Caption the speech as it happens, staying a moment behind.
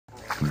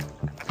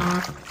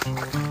I'm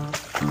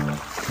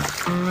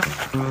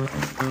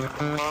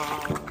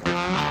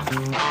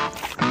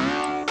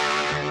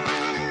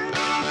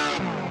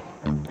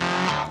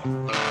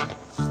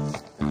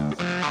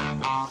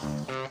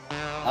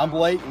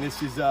Blake, and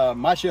this is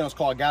my channel is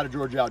called Guide to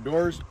Georgia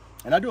Outdoors,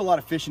 and I do a lot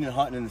of fishing and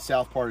hunting in the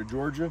south part of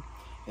Georgia.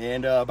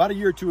 And about a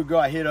year or two ago,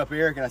 I hit up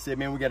Eric and I said,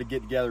 man, we got to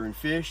get together and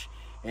fish.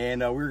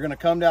 And we were going to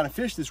come down and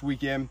fish this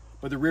weekend,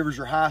 but the rivers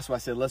are high, so I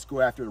said, let's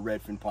go after the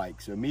red fin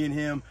pike. So me and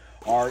him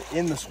are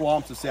in the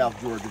swamps of South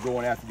Georgia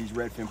going after these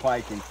red fin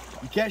pike, and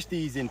you catch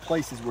these in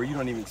places where you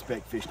don't even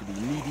expect fish to be.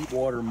 Knee-deep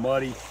water,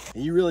 muddy,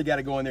 and you really got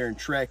to go in there and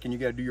trek, and you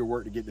got to do your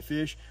work to get the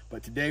fish.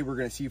 But today we're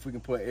going to see if we can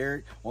put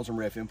Eric on some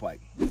red fin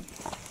pike.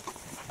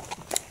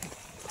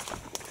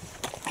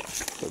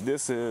 So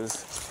this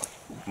is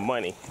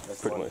money.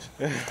 That's pretty much.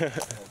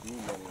 That's new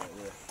money right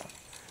there.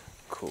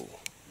 Cool.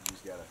 You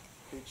just gotta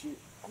pitch it.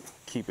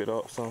 Keep it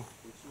up some.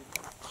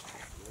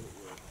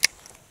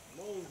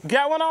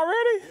 Got one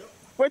already? Yep.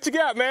 What you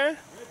got, man?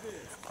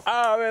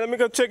 Oh man, let me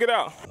go check it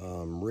out.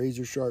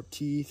 Razor sharp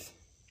teeth,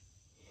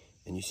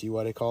 and you see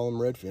why they call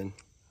them red fin.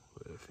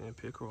 Red fin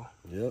pickerel.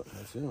 Yep,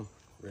 that's him.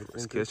 Red fin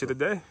First catch of the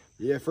day.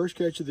 Yeah, first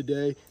catch of the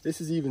day.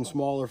 This is even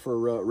smaller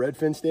for red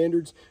fin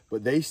standards,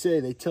 but they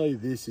tell you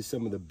this is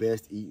some of the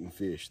best eating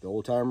fish. The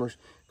old timers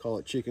call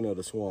it chicken of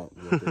the swamp,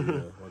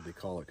 what they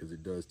call it, because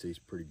it does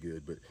taste pretty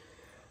good. But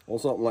on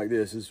something like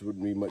this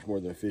wouldn't be much more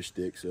than a fish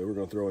stick, so we're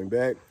gonna throw him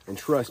back. And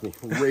trust me,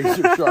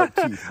 razor sharp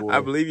teeth, boy. I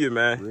believe you,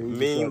 man.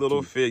 Mean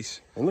little fish.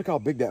 And look how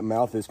big that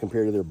mouth is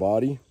compared to their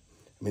body.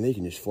 I mean, they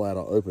can just flat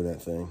out open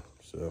that thing.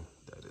 So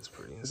that is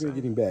pretty insane. We're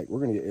gonna get him back. We're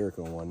gonna get Eric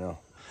on one now.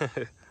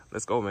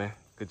 Let's go, man.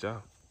 Good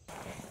job.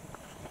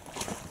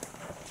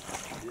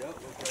 Yep, look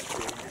right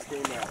there. He just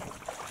came out.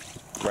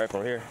 Right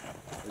from here.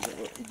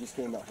 He just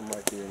came out from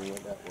right there and he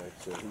went that way.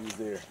 So he was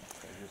there.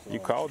 You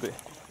called it.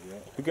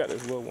 Yep. You got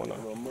this little one on.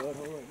 Little mud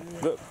hole right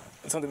there. Look,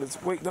 something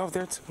that's waked off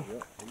there too.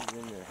 Yep, he's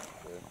in there.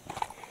 So.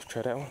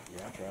 Try that one?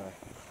 Yeah, I tried.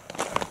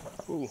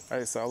 Ooh, I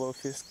just saw a little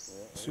fish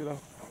shoot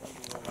off.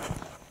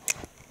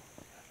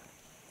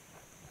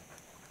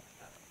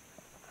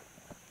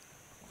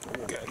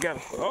 Got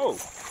him. Oh!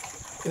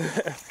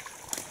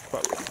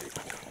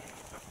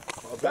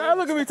 Ah,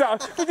 look at me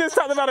talking. We just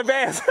talked about a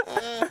bass.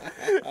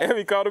 And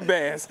we caught a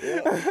bass.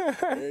 Yep.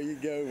 There you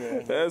go,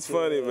 man. That's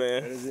funny,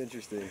 man. That is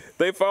interesting.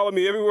 They follow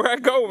me everywhere I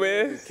go,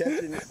 man.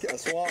 Catching a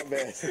swamp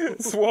bass.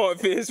 Swamp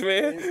fish,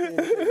 man.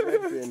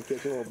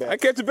 Bass. I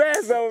catch a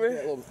bass, though, man.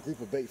 That little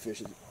group of bait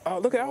fishes. Oh,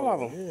 look at all of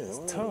them. Yeah, There's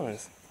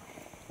tons.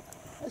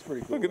 That's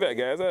pretty cool. Look at that,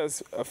 guys.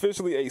 That's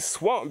officially a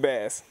swamp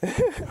bass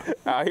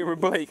out here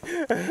with Blake.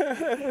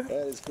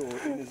 That is cool.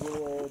 In this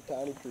little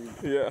tiny creek.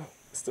 Yeah.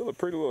 Still a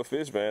pretty little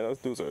fish, man. Those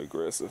dudes are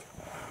aggressive.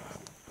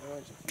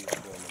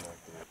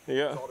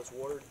 Yeah. All this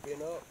water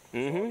been up.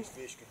 Mm-hmm. All these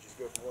fish could just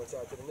go from one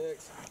side to the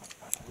next.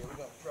 Yeah, we're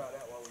going to try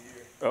that while we're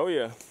here. Oh,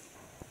 yeah.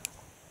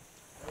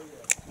 Oh,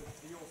 yeah.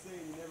 The old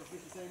saying, you never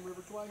fish the same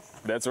river twice?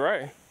 That's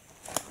right.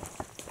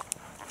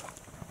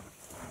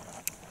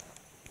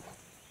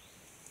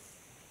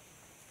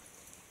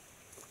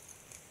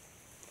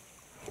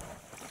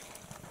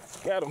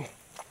 Got him.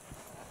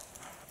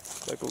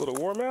 Like a little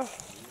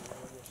warmouth.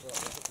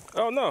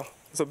 Oh no,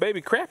 it's a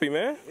baby crappie,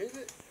 man. Is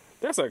it?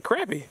 That's a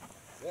crappie.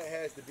 That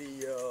has to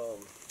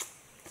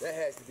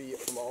be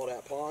from all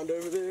that pond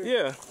over there.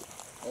 Yeah.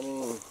 I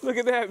mean, look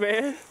at that,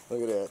 man.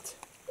 Look at that.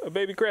 A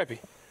baby crappie.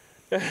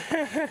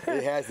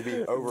 It has to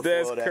be overflow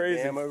That's of that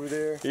crazy. dam over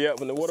there. Yeah,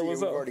 when the water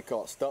was we've up. already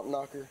caught stump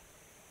knocker,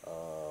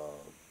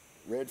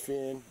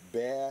 redfin,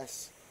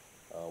 bass,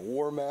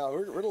 warmouth.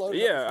 We're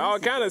loaded Yeah, up all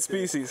species kind of right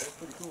species.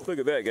 Cool. Look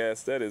at that,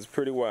 guys. That is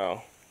pretty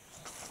wild.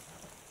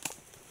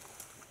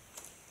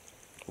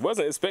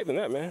 Wasn't expecting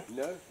that, man.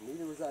 No,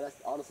 neither was I. That's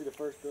honestly the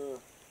first,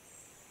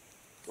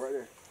 right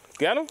there.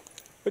 Got him?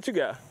 What you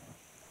got?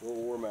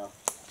 Little warmouth.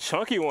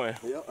 Chunky one.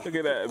 Yep. Look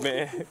at that,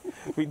 man.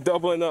 We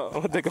doubling up.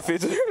 I'm gonna take a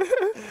picture. We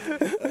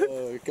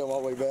come all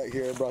the way back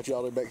here. Brought you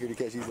all the way back here to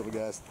catch these little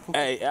guys.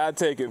 Hey, I'll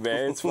take it,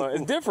 man. It's fun.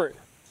 It's different.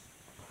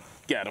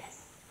 Got him.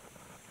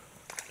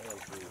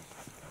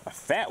 A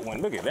fat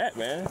one. Look at that,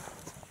 man.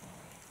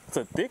 It's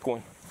a thick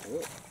one.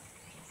 Yep.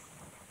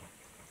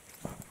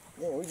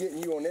 Man, we're getting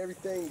you on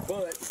everything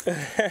but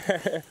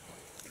the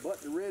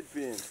red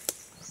fin.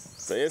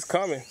 So it's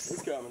coming.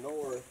 It's coming, don't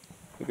worry.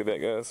 Look at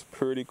that, guys.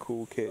 Pretty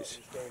cool catch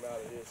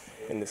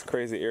in this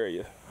crazy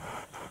area.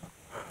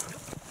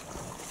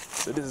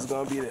 So this is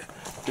gonna be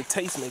the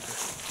taste maker.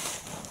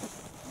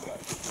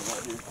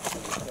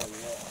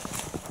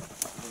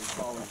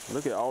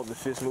 Look at all the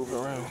fish moving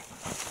around.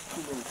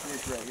 Too many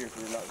fish right here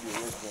for there not to be a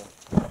red fin.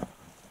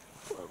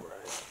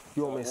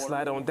 You want me to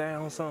slide on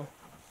down or something?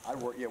 I'd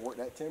work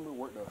that timber,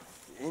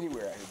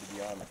 anywhere out here, to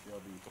be honest.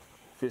 There'll be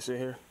fish in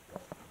here.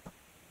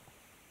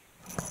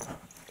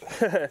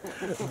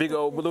 Big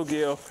old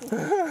bluegill.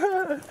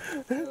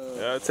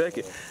 I'll take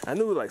it. I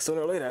knew like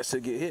sooner or later I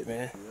should get hit,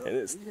 man. Yep, and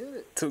it's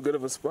too good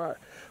of a spot.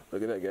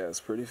 Look at that, guys.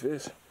 Pretty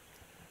fish.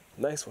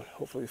 Nice one.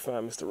 Hopefully we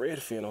find Mr.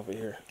 Red Fin over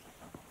here.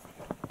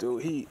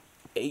 Dude, he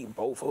ate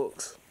both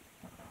hooks.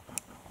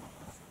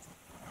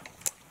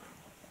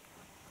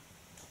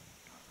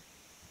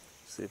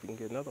 See if we can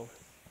get another one.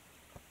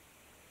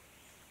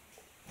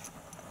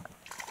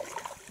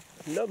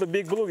 Another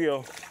big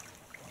bluegill.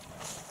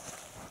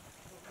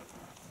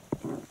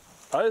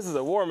 Oh, this is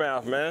a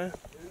warmouth, man.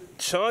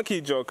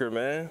 Chunky joker,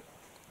 man.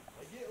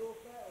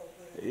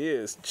 He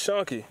is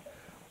chunky.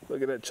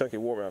 Look at that chunky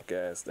warmouth,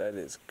 guys. That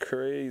is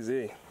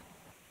crazy.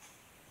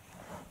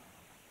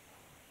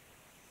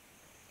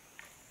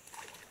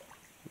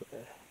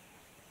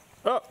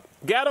 Oh,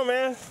 got him,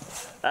 man.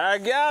 I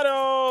got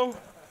him.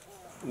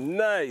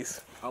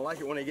 Nice. I like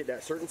it when they get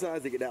that certain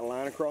size, they get that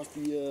line across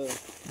the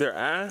their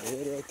eye?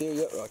 head right there,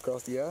 yep, right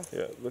across the eye.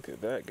 Yeah, look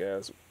at that,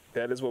 guys.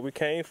 That is what we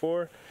came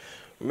for.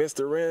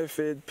 Mr. Red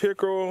Fin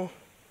Pickerel.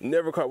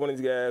 Never caught one of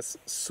these guys.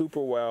 Super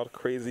wild,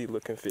 crazy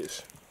looking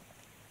fish.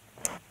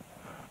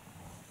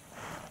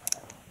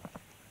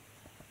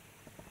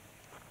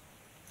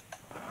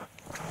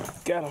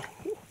 Got him.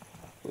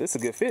 This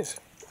is a good fish.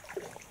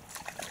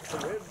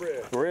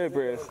 Red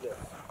breast.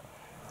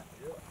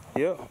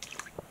 Yep.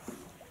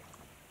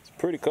 It's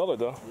pretty color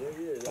though.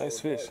 Yeah, nice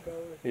fish.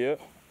 Yep.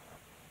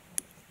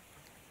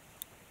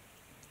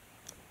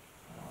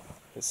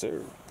 Yes,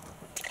 sir.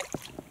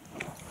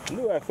 I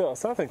knew I felt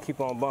something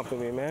keep on bumping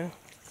me, man.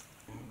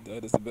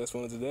 That is the best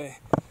one of today.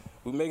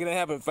 We're making it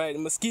happen,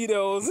 fighting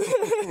mosquitoes.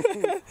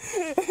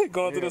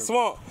 Going through the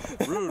swamp.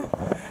 Rude.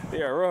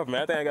 Yeah, rough,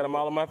 man. I think I got them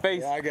all on my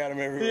face. Yeah, I got them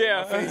everywhere.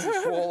 Yeah. My face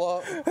is swole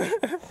up.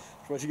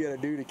 That's what you gotta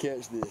do to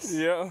catch this.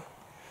 Yeah.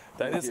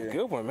 That is a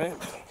good one, man.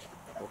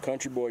 Well,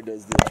 Country Boy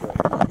does this right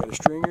here. You got a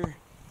stringer,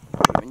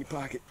 put them in your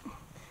pocket.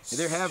 And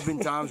there have been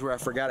times where I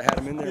forgot I had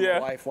them in there. Yeah.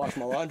 My wife washed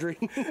my laundry.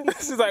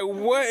 She's like,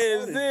 what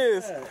is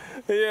this?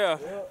 Yeah.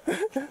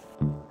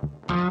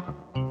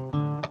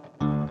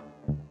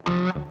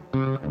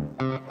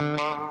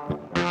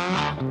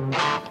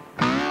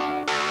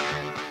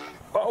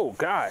 Oh,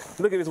 God.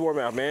 Look at this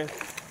warmouth, man.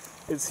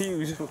 It's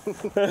huge.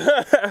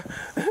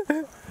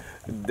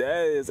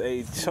 That is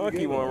a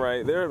chunky one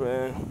right there,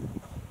 man.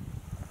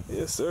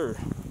 Yes, sir.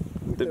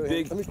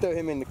 Let me throw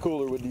him in the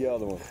cooler with the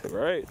other one.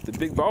 Right. The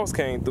big boss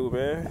came through,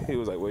 man. He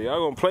was like, well, y'all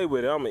gonna play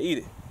with it. I'm gonna eat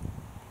it.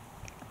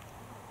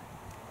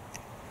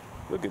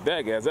 Look at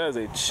that, guys. That is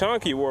a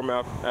chunky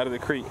warmouth out of the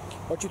creek.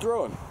 What you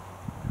throwing?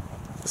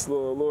 This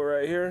little lure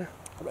right here.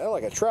 I mean,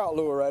 like a trout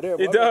lure right there.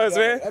 It does,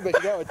 man. I bet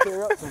you that would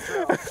tear up some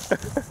trout.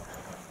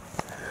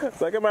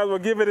 It's like I might as well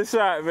give it a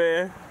shot,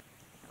 man.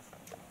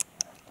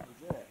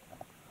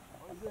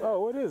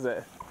 Oh, what is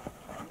that?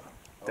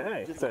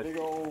 Dang, it's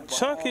a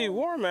chunky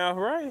warmouth,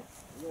 right?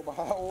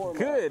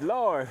 Good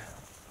Lord.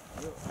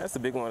 That's the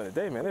big one of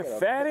the day, man. They're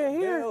fat in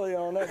here.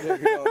 On that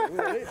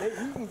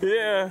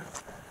yeah.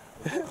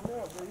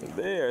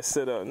 They are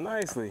set up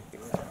nicely.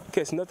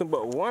 Catch nothing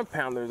but 1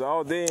 pounders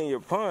all day in your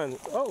pond.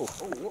 Oh,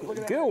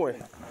 good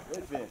one.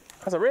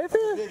 That's a red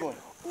fin? Big one.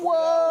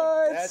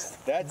 What?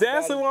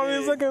 That's the one we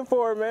was looking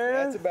for, man.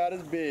 That's about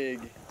as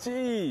big.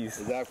 Jeez.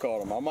 As I've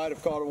caught them. I might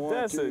have caught one.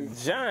 That's a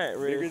giant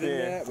red fin. Bigger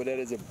than that, but that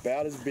is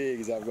about as big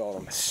as I've got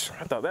them.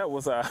 I thought that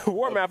was a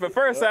warmouth at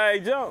first. I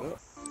jumped.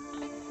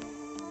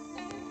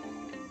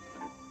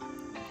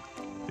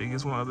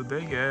 Biggest one of the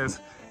day, guys.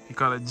 He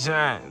caught a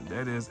giant.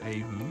 That is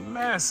a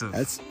massive.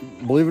 That's,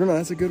 believe it or not,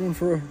 that's a good one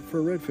for a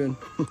redfin.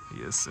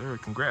 Yes, sir.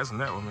 Congrats on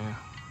that one, man.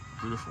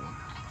 Beautiful one.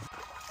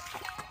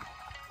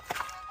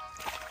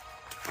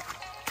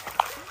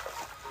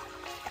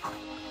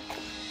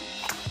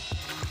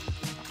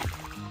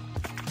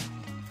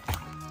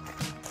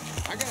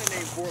 I got a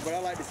name for it, but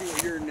I'd like to see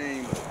what your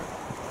name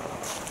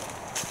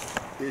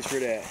is for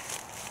that.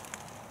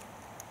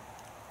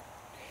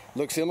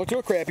 Looks similar to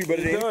a crappie, but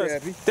it ain't a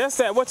crappie. That's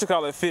that, what you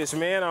call it, fish,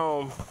 man.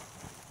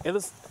 It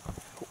looks,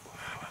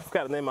 I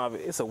forgot the name of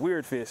it. It's a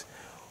weird fish.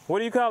 What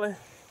do you call it?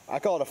 I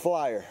call it a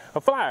flyer. A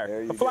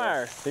flyer. A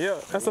flyer. Yeah,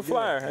 that's a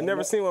flyer. I've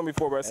never seen one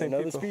before, but I've seen people.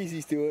 Another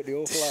species to it, the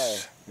old flyer.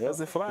 That's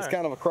a flyer. It's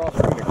kind of a cross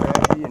between a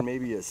crappie and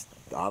maybe a,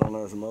 I don't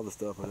know, some other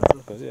stuff.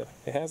 Yeah,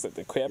 it has like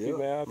the crappie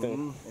mouth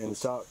and the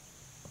top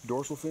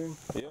dorsal fin.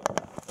 Yeah.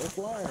 A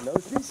flyer,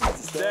 another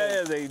species. That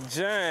is a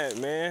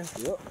giant, man.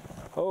 Yep.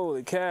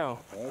 Holy cow.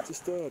 That's a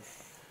stud.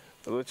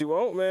 That's what you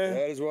want, man.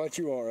 That is what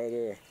you want right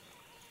there.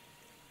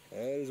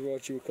 That is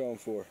what you were coming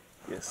for.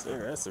 Yes,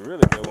 sir. That's a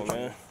really good one,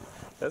 man.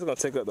 That's gonna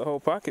take up the whole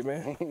pocket,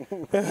 man.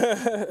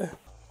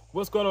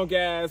 What's going on,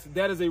 guys?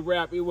 That is a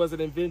wrap. It was an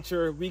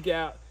adventure. We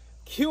got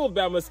killed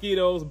by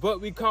mosquitoes,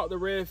 but we caught the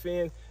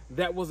redfin.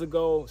 That was a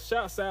goal.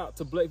 Shouts out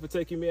to Blake for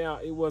taking me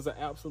out. It was an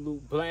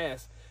absolute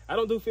blast. I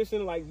don't do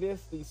fishing like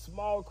this, these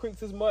small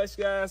creeks as much,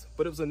 guys,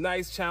 but it was a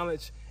nice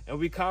challenge, and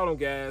we caught them,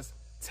 guys.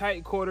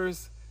 Tight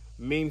quarters,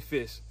 mean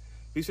fish.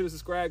 Be sure to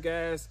subscribe,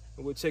 guys,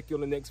 and we'll check you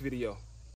on the next video.